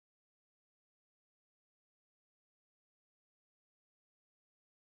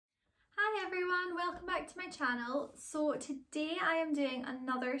Hi everyone, welcome back to my channel. So today I am doing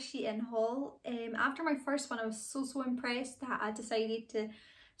another SHEIN haul. After my first one I was so impressed that I decided to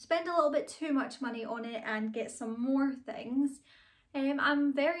spend a little bit too much money on it and get some more things.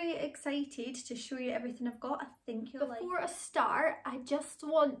 I'm very excited to show you everything I've got. I think you'll like it. Before I start, I just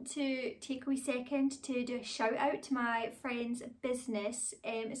want to take a wee second to do a shout out to my friend's business.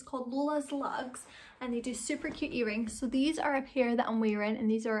 It's called Lola's Lugs and they do super cute earrings. So these are a pair that I'm wearing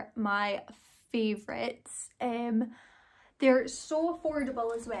and these are my favourites. They're so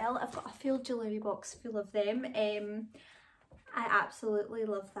affordable as well. I've got a full jewellery box full of them. I absolutely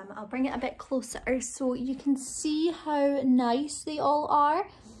love them. I'll bring it a bit closer so you can see how nice they all are.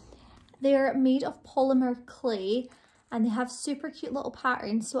 They're made of polymer clay and they have super cute little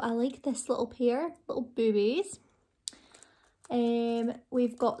patterns. So I like this little pair, little boobies.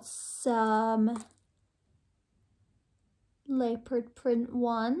 We've got some leopard print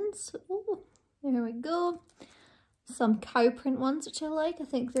ones. Oh, there we go. Some cow print ones which I like. I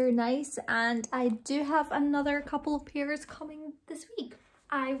think they're nice, and I do have another couple of pairs coming this week.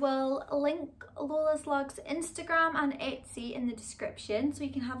 I will link Lola's Lugs Instagram and Etsy in the description so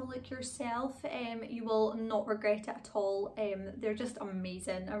you can have a look yourself. You will not regret it at all. They're just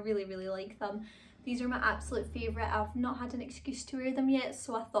amazing. I really like them. These are my absolute favourite. I've not had an excuse to wear them yet,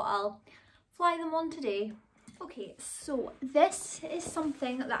 so I thought I'll fly them on today. Okay, so this is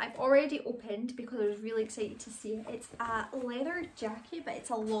something that I've already opened because I was really excited to see it. It's a leather jacket, but it's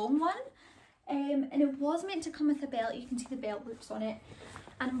a long one. And it was meant to come with a belt. You can see the belt loops on it.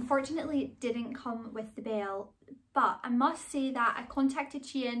 And unfortunately it didn't come with the belt. But I must say that I contacted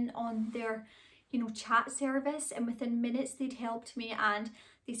SHEIN on their, chat service, and within minutes they'd helped me and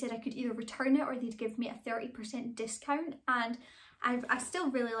they said I could either return it or they'd give me a 30% discount. And I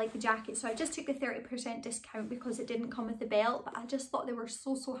still really like the jacket, so I just took the 30% discount because it didn't come with the belt, but I just thought they were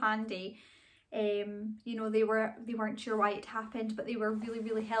so handy. They weren't sure why it happened, but they were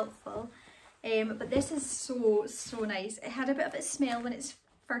really helpful. But this is so nice. It had a bit of a smell when it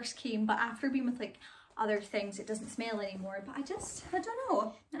first came, but after being with like other things it doesn't smell anymore. But I don't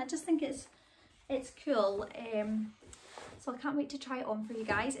know, I just think it's cool. So I can't wait to try it on for you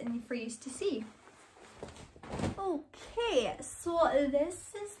guys and for you to see. Okay, so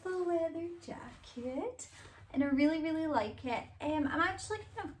this is the leather jacket and I really like it. I'm actually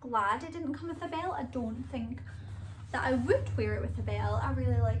kind of glad it didn't come with a belt. I don't think that I would wear it with a belt. I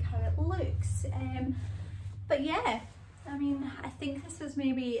really like how it looks. But yeah, I mean, I think this is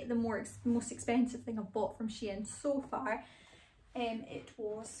maybe the most expensive thing I've bought from SHEIN so far. It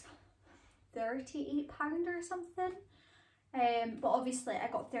was £38 or something. But obviously I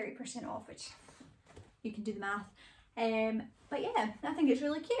got 30% off, which you can do the math. But yeah, I think it's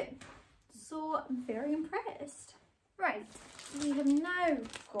really cute. So I'm very impressed. Right, we have now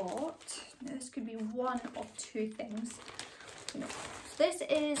got, this could be one of two things. So this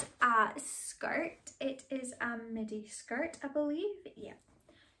is a skirt. It is a midi skirt, I believe. Yeah.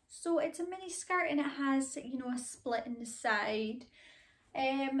 So it's a mini skirt and it has, a split in the side.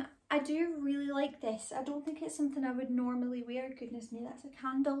 I do really like this. I don't think it's something I would normally wear. Goodness me, that's a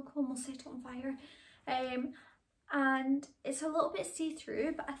candle, almost set it on fire. And it's a little bit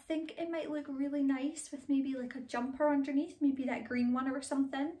see-through, but I think it might look really nice with maybe like a jumper underneath, maybe that green one or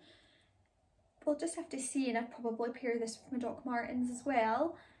something. We'll just have to see, and I'd probably pair this with my Doc Martens as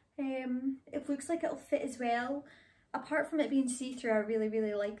well. It looks like it'll fit as well. Apart from it being see-through, I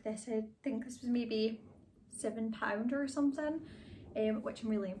really like this. I think this was maybe £7 or something, which I'm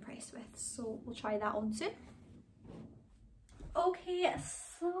really impressed with. So we'll try that on soon. Okay,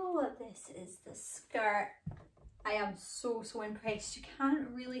 so this is the skirt. I am so impressed. You can't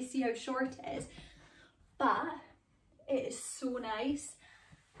really see how short it is, but it is so nice.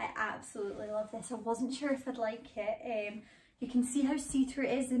 I absolutely love this. I wasn't sure if I'd like it. You can see how see-through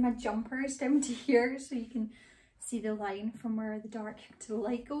it is in my jumpers down to here, so you can see the line from where the dark to the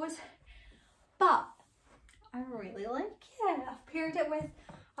light goes. But I really like it. I've paired it with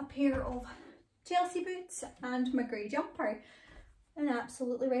a pair of Chelsea boots and my grey jumper. And I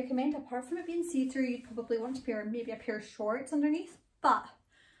absolutely recommend. Apart from it being see-through, you'd probably want to pair maybe a pair of shorts underneath, but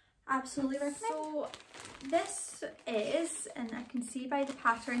absolutely recommend. So this is, and I can see by the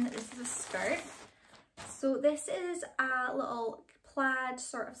pattern that this is a skirt. So this is a little plaid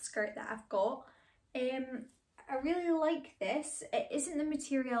sort of skirt that I've got. I really like this. It isn't the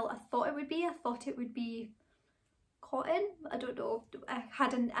material I thought it would be. I thought it would be cotton. I don't know, I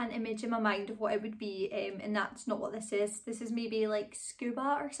had an image in my mind of what it would be, and that's not what this is. This is maybe like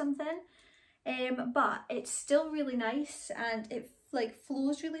scuba or something, but it's still really nice and it like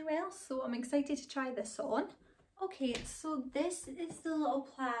flows really well, so I'm excited to try this on. Okay, so this is the little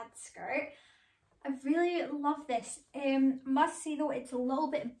plaid skirt. I really love this. Must say though, it's a little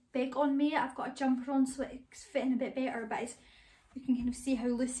bit big on me. I've got a jumper on so it's fitting a bit better, but it's, you can kind of see how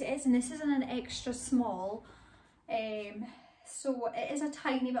loose it is, and this is in an extra small. So it is a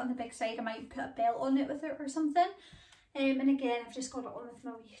tiny bit on the big side. I might put a belt on it with it or something. And again, I've just got it on with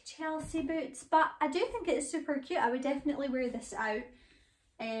my wee Chelsea boots, but I do think it's super cute. I would definitely wear this out.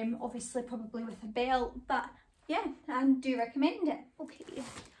 Obviously probably with a belt, but yeah, I do recommend it. Okay,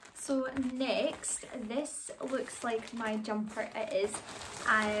 so next, this looks like my jumper. It is.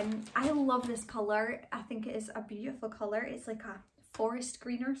 I love this colour. I think it is a beautiful colour. It's like a forest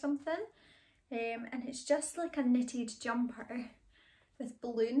green or something. And it's just like a knitted jumper with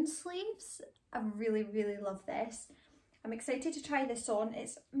balloon sleeves. I really, really love this. I'm excited to try this on.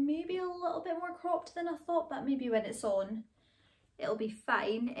 It's maybe a little bit more cropped than I thought, but maybe when it's on, it'll be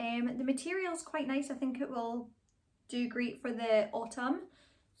fine. The material's quite nice. I think it will do great for the autumn.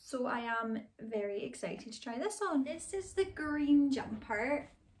 So I am very excited to try this on. This is the green jumper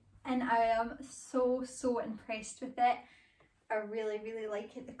and I am so impressed with it. I really, really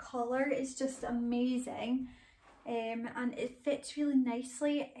like it. The colour is just amazing. And it fits really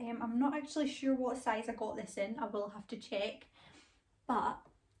nicely. I'm not actually sure what size I got this in. I will have to check. But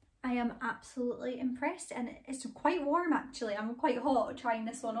I am absolutely impressed, and it's quite warm actually. I'm quite hot trying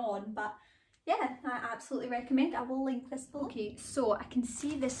this one on, but yeah, I absolutely recommend. I will link this below. Okay, so I can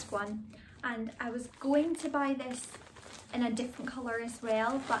see this one, and I was going to buy this in a different colour as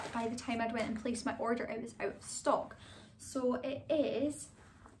well, but by the time I'd went and placed my order, it was out of stock. So it is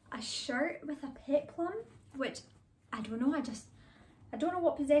a shirt with a peplum, which I don't know, I don't know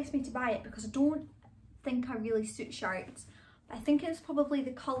what possessed me to buy it, because I don't think I really suit shirts. I think it's probably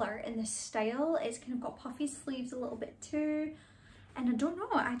the colour and the style. It's kind of got puffy sleeves a little bit too. And I don't know,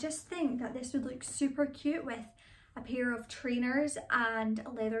 I just think that this would look super cute with a pair of trainers and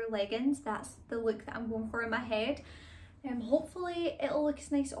leather leggings. That's the look that I'm going for in my head. Hopefully it'll look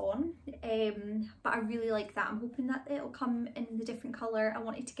nice on, but I really like that. I'm hoping that it'll come in the different colour. I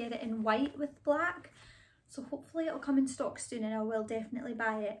wanted to get it in white with black, so hopefully it'll come in stock soon, and I will definitely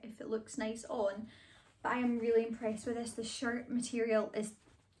buy it if it looks nice on. But I am really impressed with this. The shirt material is,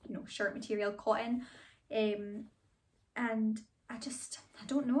 you know, shirt material cotton, and I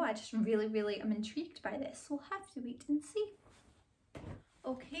don't know, I just really am intrigued by this. We'll have to wait and see.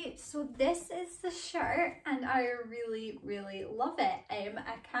 Okay, so this is the shirt and I really love it.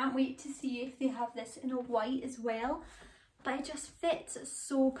 I can't wait to see if they have this in a white as well, but it just fits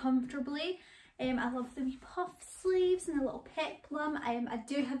so comfortably. I love the wee puff sleeves and the little peplum. I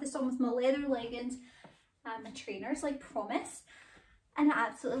do have this on with my leather leggings and my trainers like promised, and I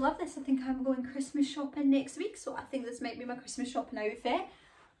absolutely love this. I think I'm going Christmas shopping next week, so I think this might be my Christmas shopping outfit.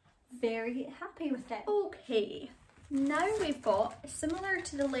 Very happy with it. Okay. Now we've got, similar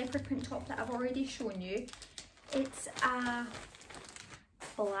to the leopard print top that I've already shown you, it's a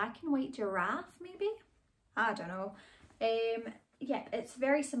black and white giraffe maybe? I don't know. Yeah, it's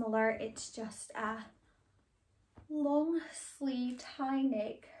very similar. It's just a long sleeved high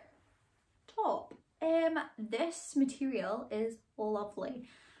neck top. This material is lovely.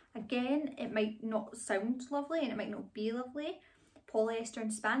 Again, it might not sound lovely and it might not be lovely, polyester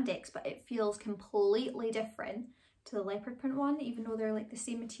and spandex, but it feels completely different to the leopard print one, even though they're like the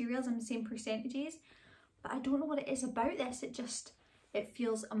same materials and the same percentages. But I don't know what it is about this, it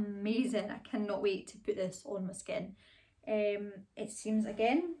feels amazing. I cannot wait to put this on my skin. It seems,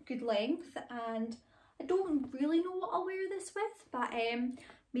 again, good length, and I don't really know what I'll wear this with, but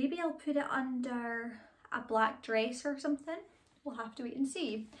maybe I'll put it under a black dress or something. We'll have to wait and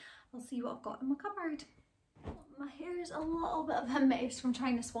see. I'll see what I've got in my cupboard. My hair is a little bit of a mess from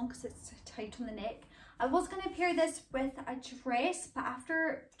trying this one because it's tight on the neck. I was going to pair this with a dress, but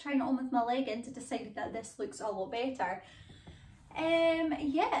after trying it on with my leggings, I decided that this looks a lot better.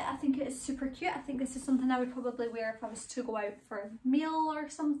 Yeah, I think it is super cute. I think this is something I would probably wear if I was to go out for a meal or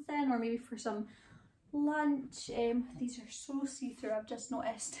something, or maybe for some lunch. These are so see-through, I've just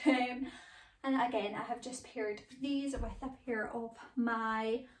noticed. And again, I have just paired these with a pair of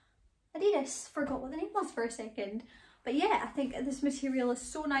my Adidas. Forgot what the name was for a second. But yeah, I think this material is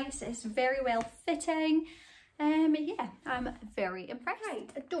so nice. It's very well fitting. Yeah, I'm very impressed. Right,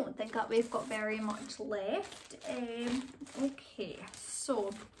 I don't think that we've got very much left. Okay, so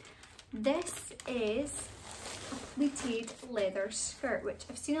this is a pleated leather skirt, which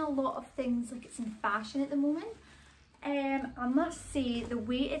I've seen a lot of things like it's in fashion at the moment. I must say the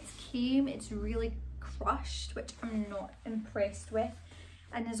way it came, it's really crushed, which I'm not impressed with.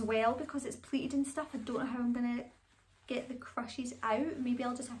 And as well, because it's pleated and stuff, I don't know how I'm gonna get the crushes out. Maybe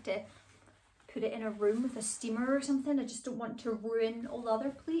I'll just have to put it in a room with a steamer or something. I just don't want to ruin all the other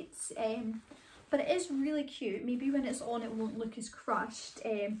pleats. But it is really cute. Maybe when it's on it won't look as crushed.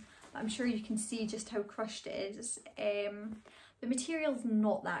 I'm sure you can see just how crushed it is. The material's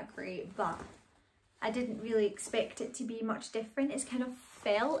not that great, but I didn't really expect it to be much different. It's kind of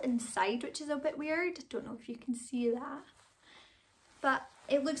felt inside, which is a bit weird. I don't know if you can see that. But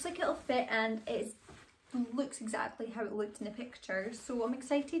it looks like it'll fit, and it looks exactly how it looked in the picture. So I'm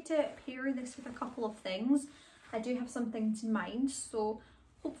excited to pair this with a couple of things. I do have some things in mind, so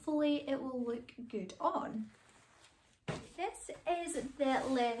hopefully it will look good on. This is the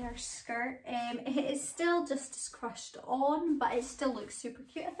leather skirt. It is still just as crushed on, but it still looks super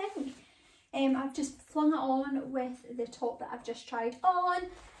cute, I think. I've just flung it on with the top that I've just tried on.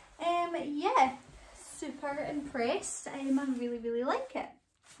 Yeah, super impressed. I really like it.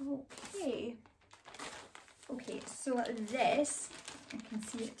 Okay, so this, I can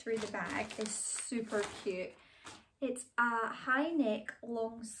see it through the bag, is super cute. It's a high neck,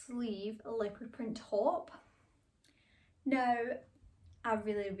 long sleeve leopard print top. Now, I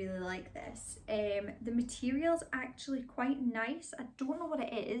really like this. The material's actually quite nice. I don't know what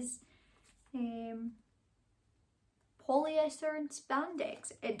it is. Polyester and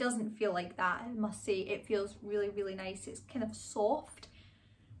spandex. It doesn't feel like that, I must say. It feels really nice. It's kind of soft.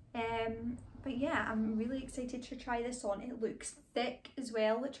 But yeah, I'm really excited to try this on. It looks thick as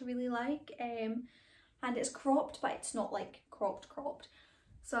well, which I really like. And it's cropped, but it's not like cropped.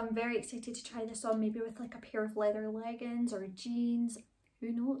 So I'm very excited to try this on, maybe with like a pair of leather leggings or jeans.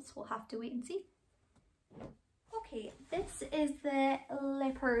 Who knows? We'll have to wait and see. Okay, this is the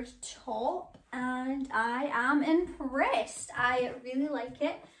leopard top, and I am impressed. I really like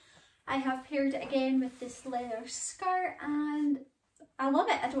it. I have paired it again with this leather skirt, and I love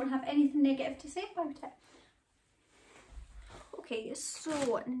it. I don't have anything negative to say about it. Okay,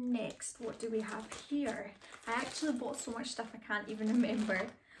 so next, what do we have here? I actually bought so much stuff I can't even remember.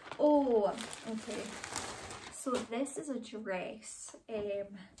 Oh, okay. So this is a dress.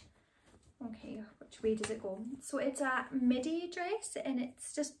 Okay, which way does it go? So it's a midi dress, and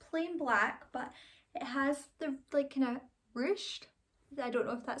it's just plain black, but it has the like kind of ruched. I don't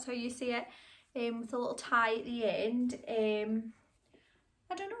know if that's how you say it. With a little tie at the end.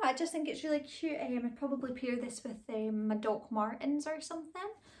 I don't know, I just think it's really cute. I'd probably pair this with my Doc Martens or something.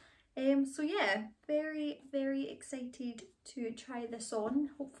 So yeah, very excited to try this on.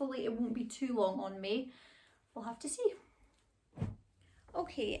 Hopefully it won't be too long on me. We'll have to see.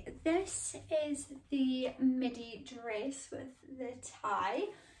 Okay, this is the midi dress with the tie.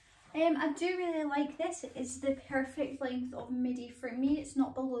 I do really like this. It is the perfect length of midi for me. It's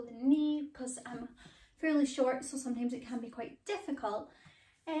not below the knee because I'm fairly short, so sometimes it can be quite difficult.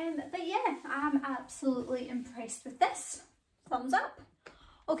 But yeah, I'm absolutely impressed with this. Thumbs up.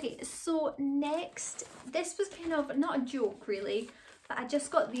 Okay, so next, this was kind of not a joke really, but I just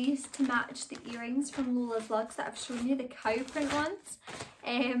got these to match the earrings from Lola's Lugs that I've shown you, the cow print ones.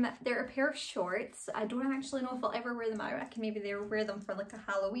 They're a pair of shorts. I don't actually know if I'll ever wear them out. I can maybe wear them for like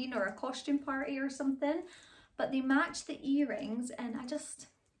a Halloween or a costume party or something, but they match the earrings, and I don't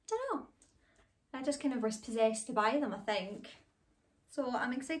know. I just kind of was possessed to buy them, I think. So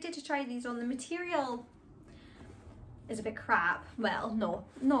I'm excited to try these on. The material is a bit crap. Well,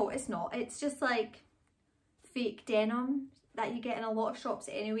 no, it's not. It's just like fake denim that you get in a lot of shops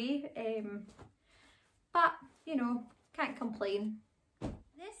anyway. But, you know, can't complain.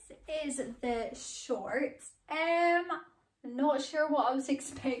 This is the shorts. Not sure what I was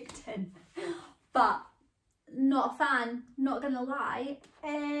expecting, but not a fan, not gonna lie.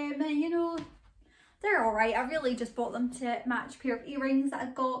 You know, they're alright. I really just bought them to match a pair of earrings that I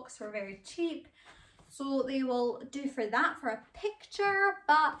got because they're very cheap. So they will do for that, for a picture,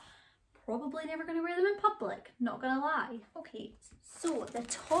 but probably never going to wear them in public, not going to lie. Okay, so the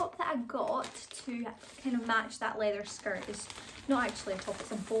top that I got to kind of match that leather skirt is not actually a top,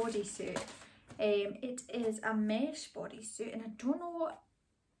 it's a bodysuit. It is a mesh bodysuit, and I don't know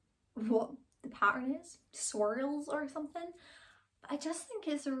what the pattern is, swirls or something. I just think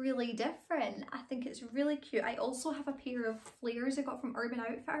it's really different. I think it's really cute. I also have a pair of flares I got from Urban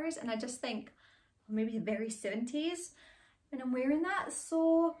Outfitters, and I just think, well, maybe the very 70s when I'm wearing that.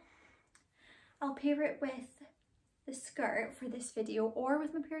 So I'll pair it with the skirt for this video, or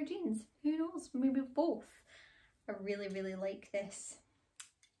with my pair of jeans. Who knows? Maybe both. I really like this.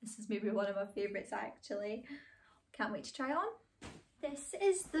 This is maybe one of my favourites actually. Can't wait to try it on. This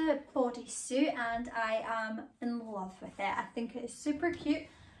is the bodysuit, and I am in love with it. I think it is super cute.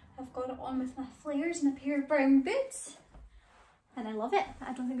 I've got it on with my flares and a pair of brown boots, and I love it.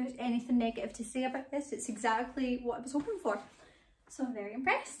 I don't think there's anything negative to say about this. It's exactly what I was hoping for. So I'm very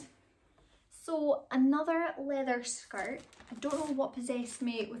impressed. So another leather skirt. I don't know what possessed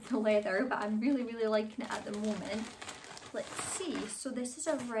me with the leather, but I'm really, really liking it at the moment. Let's see. So this is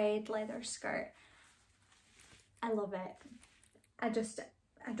a red leather skirt. I love it. I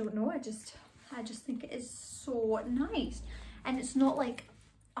don't know, I just think it is so nice. And it's not like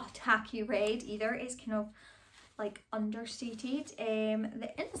a tacky red either, it's kind of like understated. The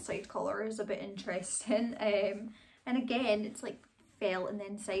inside colour is a bit interesting, and again it's like felt in the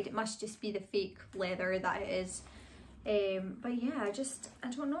inside. It must just be the fake leather that it is. But yeah, I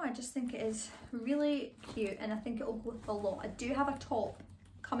don't know, I just think it is really cute, and I think it'll go with a lot. I do have a top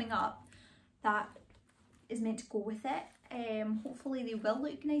coming up that is meant to go with it. Hopefully they will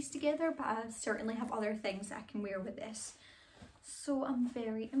look nice together, but I certainly have other things that I can wear with this. So I'm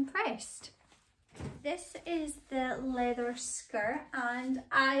very impressed. This is the leather skirt and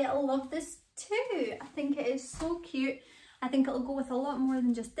I love this too. I think it is so cute. I think it'll go with a lot more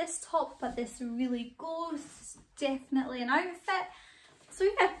than just this top, but this really goes. It's definitely an outfit. So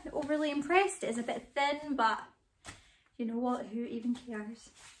yeah, overly impressed. It is a bit thin, but you know what, who even cares?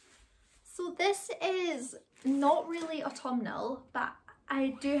 So this is not really autumnal, but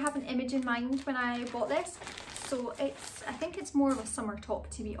I do have an image in mind when I bought this. So I think it's more of a summer top,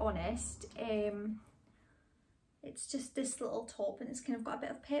 to be honest. It's just this little top and it's kind of got a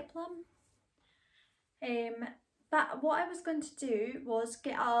bit of peplum. But what I was going to do was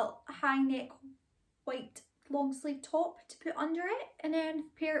get a high neck white long sleeve top to put under it and then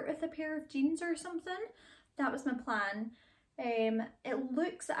pair it with a pair of jeans or something. That was my plan. It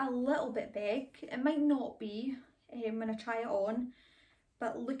looks a little bit big. It might not be when I try it on,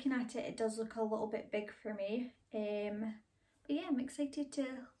 but looking at it, it does look a little bit big for me. But yeah, I'm excited to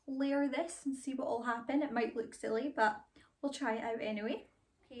layer this and see what will happen. It might look silly, but we'll try it out anyway.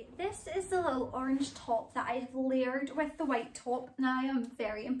 Okay, this is the little orange top that I've layered with the white top, and I am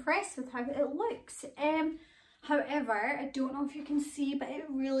very impressed with how it looks. However, I don't know if you can see, but it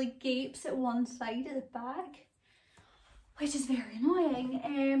really gapes at one side of the back, which is very annoying.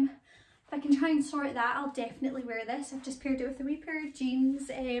 If I can try and sort that, I'll definitely wear this. I've just paired it with a wee pair of jeans,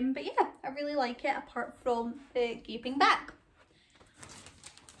 but yeah, I really like it apart from the gaping back.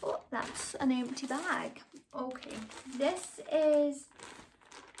 Oh, that's an empty bag. Okay, this is,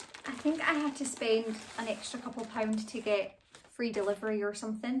 I think I had to spend an extra couple pounds to get free delivery or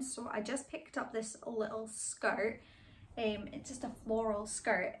something, so I just picked up this little skirt. It's just a floral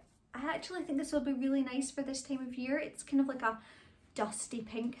skirt. I actually think this will be really nice for this time of year. It's kind of like a dusty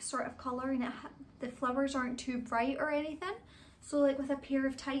pink sort of colour, and the flowers aren't too bright or anything. So like with a pair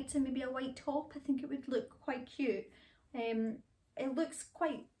of tights and maybe a white top, I think it would look quite cute. It looks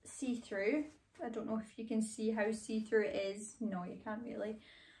quite see-through. I don't know if you can see how see-through it is. No, you can't really.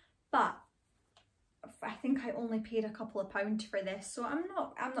 But I think I only paid a couple of pounds for this, so I'm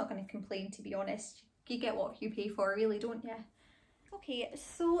not going to complain, to be honest. You get what you pay for, really, don't you? Okay,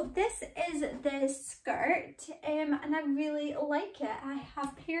 so this is the skirt, and I really like it. I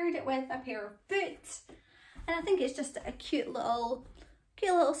have paired it with a pair of boots, and I think it's just a cute little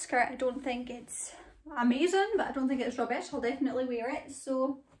skirt. I don't think it's amazing, but I don't think it's rubbish. I'll definitely wear it.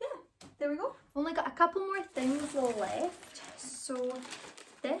 So yeah, there we go. Only got a couple more things left. So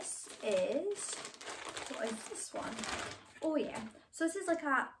this is, what is this one? Oh yeah, so this is like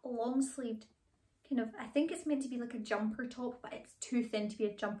a long sleeved kind of, I think it's meant to be like a jumper top, but it's too thin to be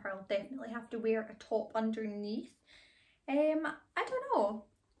a jumper. I'll definitely have to wear a top underneath. I don't know,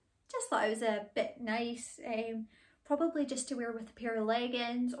 just thought it was a bit nice. Probably just to wear with a pair of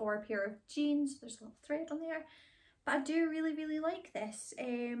leggings or a pair of jeans. There's a little thread on there, but I do really like this.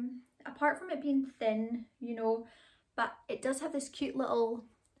 Apart from it being thin, you know, but it does have this cute little,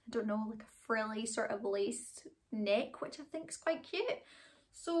 I don't know, like a frilly sort of lace neck, which I think is quite cute.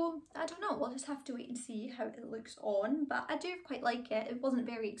 So I don't know, we'll just have to wait and see how it looks on, but I do quite like it. It wasn't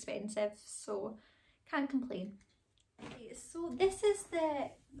very expensive, so can't complain. Okay, so this is the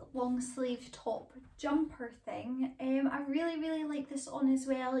long sleeve top jumper thing. I really like this on as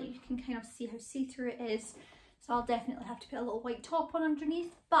well. You can kind of see how see-through it is, so I'll definitely have to put a little white top on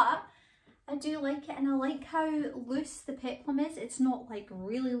underneath, but I do like it, and I like how loose the peplum is. It's not like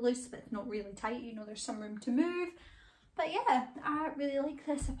really loose, but it's not really tight, you know, there's some room to move. But yeah, I really like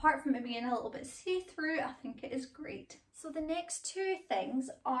this. Apart from it being a little bit see-through, I think it is great. So the next two things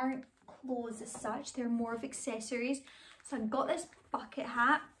aren't clothes as such, they're more of accessories. So I got this bucket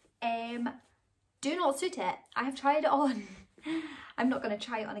hat. Do not suit it. I have tried it on. I'm not going to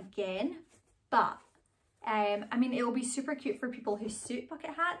try it on again, but I mean, it will be super cute for people who suit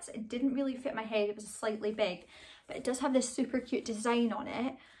bucket hats. It didn't really fit my head, it was slightly big, but it does have this super cute design on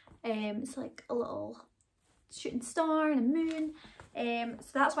it. It's like a little shooting star and a moon.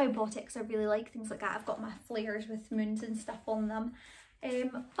 So that's why I bought it, because I really like things like that. I've got my flares with moons and stuff on them,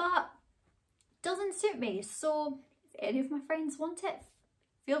 but doesn't suit me. So if any of my friends want it,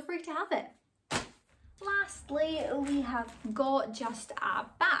 feel free to have it. Lastly, we have got just a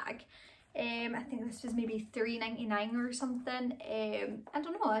bag. I think this was maybe $3.99 or something. I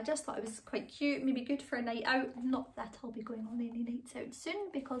don't know, I just thought it was quite cute, maybe good for a night out. Not that I'll be going on any nights out soon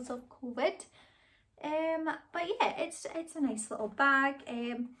because of COVID. But yeah, it's a nice little bag.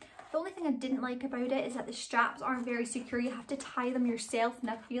 The only thing I didn't like about it is that the straps aren't very secure. You have to tie them yourself, and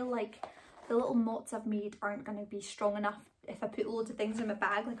I feel like the little knots I've made aren't going to be strong enough if I put loads of things in my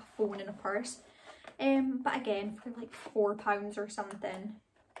bag, like a phone and a purse. But again, for like £4 or something,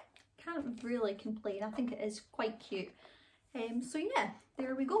 can't really complain. I think it is quite cute. So yeah,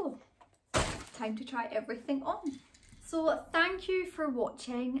 there we go. Time to try everything on. So thank you for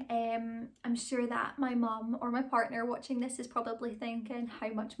watching. I'm sure that my mum or my partner watching this is probably thinking, how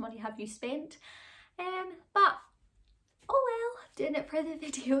much money have you spent? But oh well, doing it for the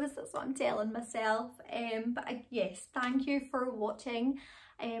videos, that's what I'm telling myself. But yes, thank you for watching.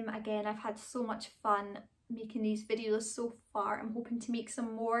 Again, I've had so much fun making these videos so far. I'm hoping to make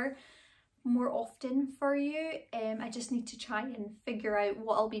some more often for you. I just need to try and figure out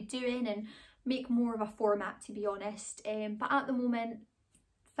what I'll be doing and make more of a format, to be honest. But at the moment,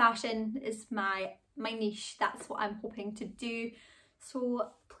 fashion is my niche. That's what I'm hoping to do. So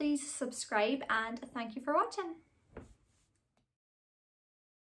please subscribe, and thank you for watching.